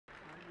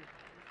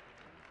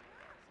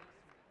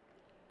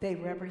They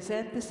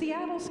represent the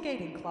Seattle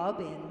Skating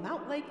Club in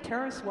Mount Lake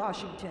Terrace,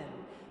 Washington.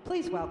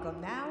 Please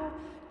welcome now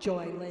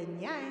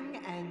Joylyn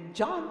and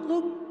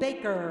Jean-Luc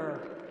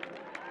Baker.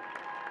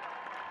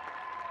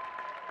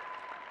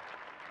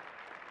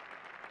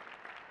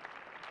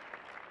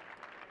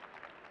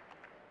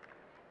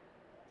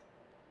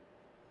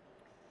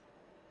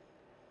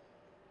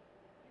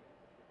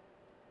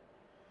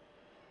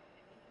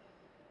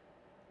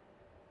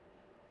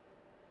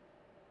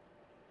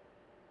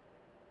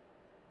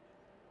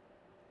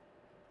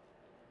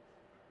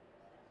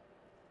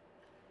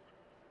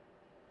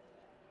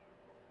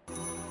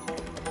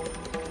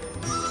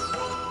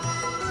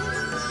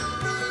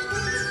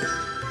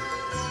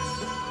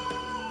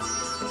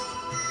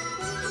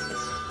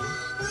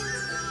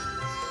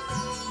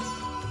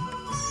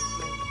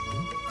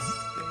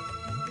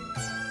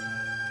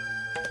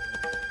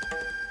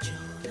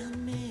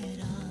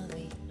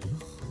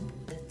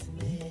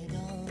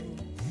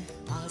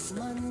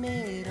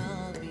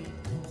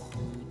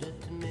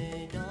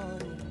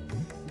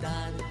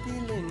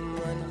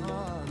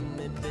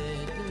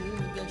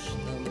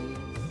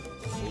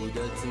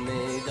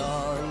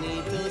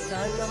 میدانی تو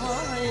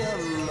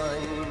تنهایم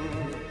من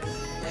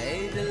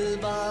ای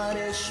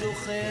دلبر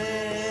شوخ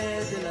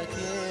دلک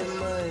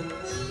من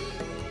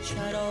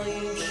چرا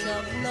این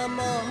شب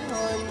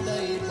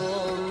نماندی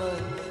با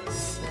من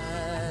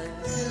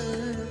صد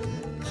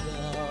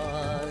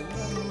جانم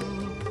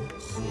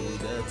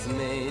خودت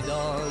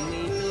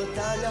میدانی تو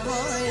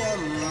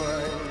تنهایم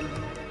من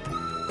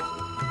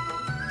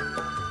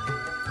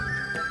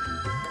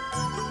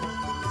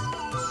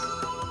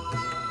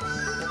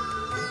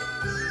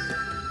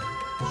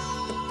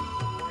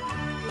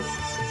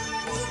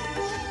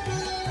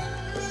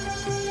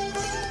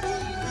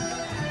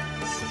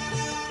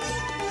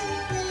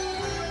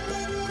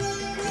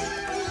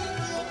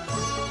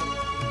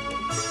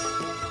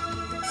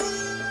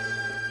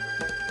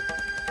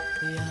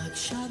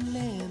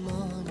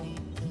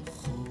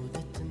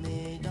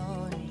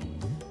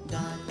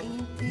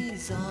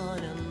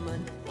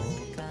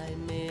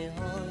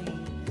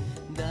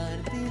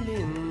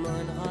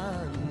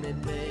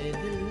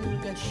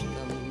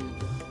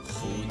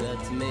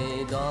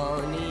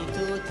میدانی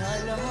تو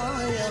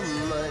تنهایم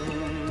من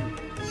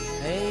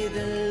ای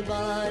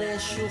دلبر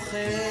شوخ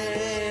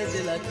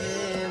دلک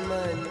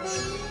من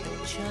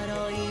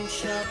چرا این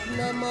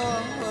شب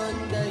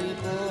نماندی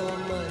با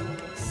من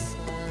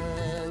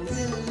سنگ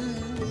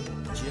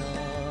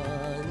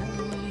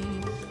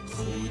جانم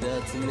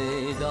خودت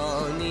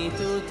میدانی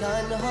تو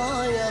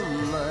تنهایم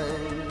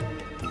من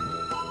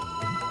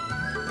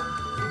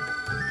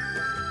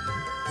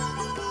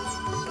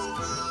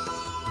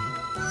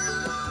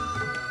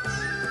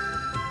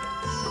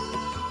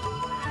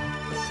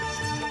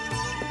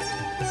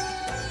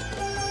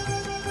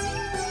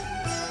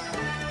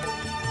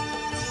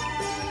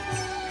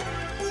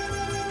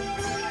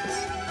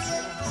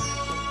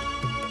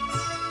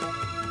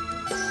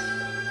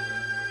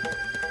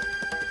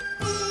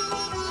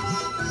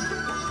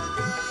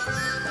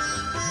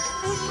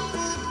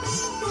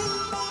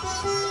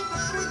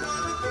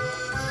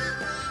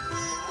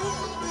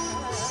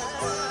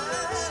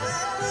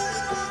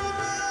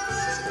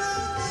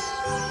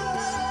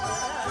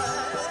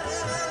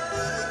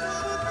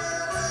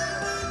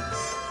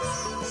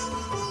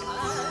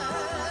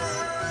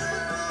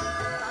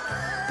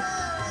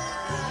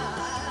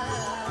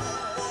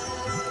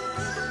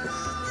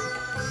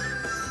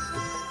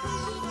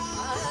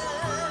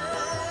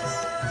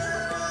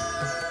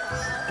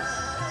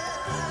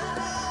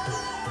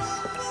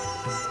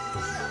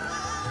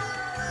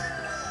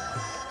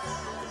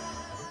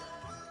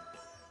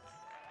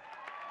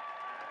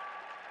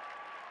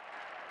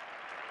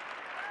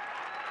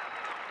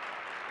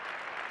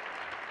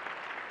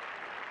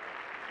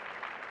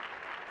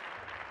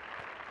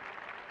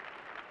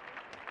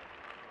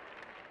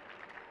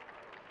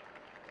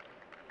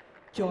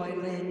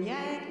Joylyn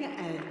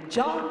and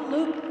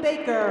Jean-Luc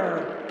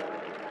Baker.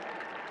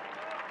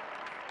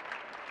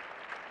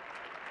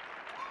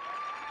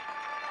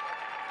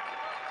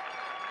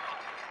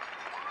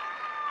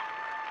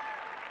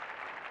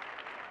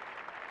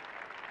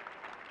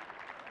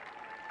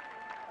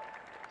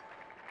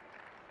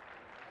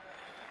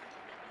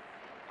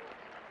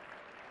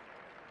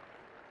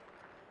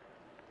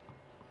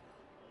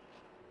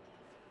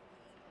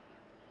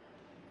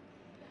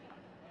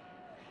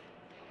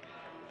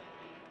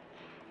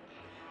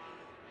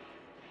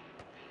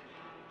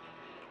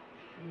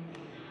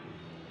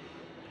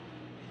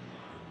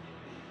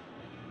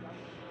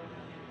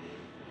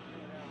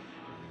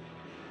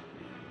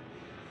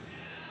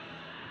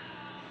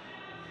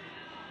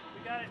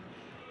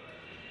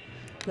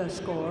 The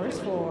scores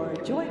for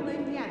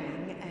Joylyn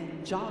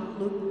and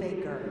Jean-Luc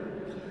Baker.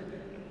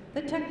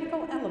 The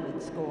technical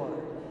element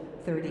score,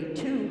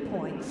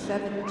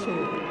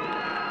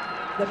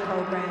 32.72. The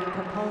program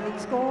component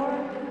score,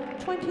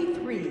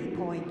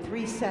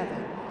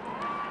 23.37.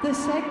 The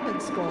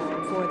segment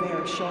score for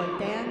their short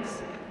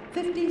dance,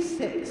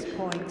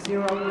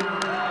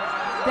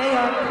 56.09. They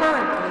are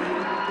currently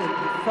in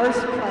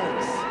first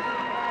place.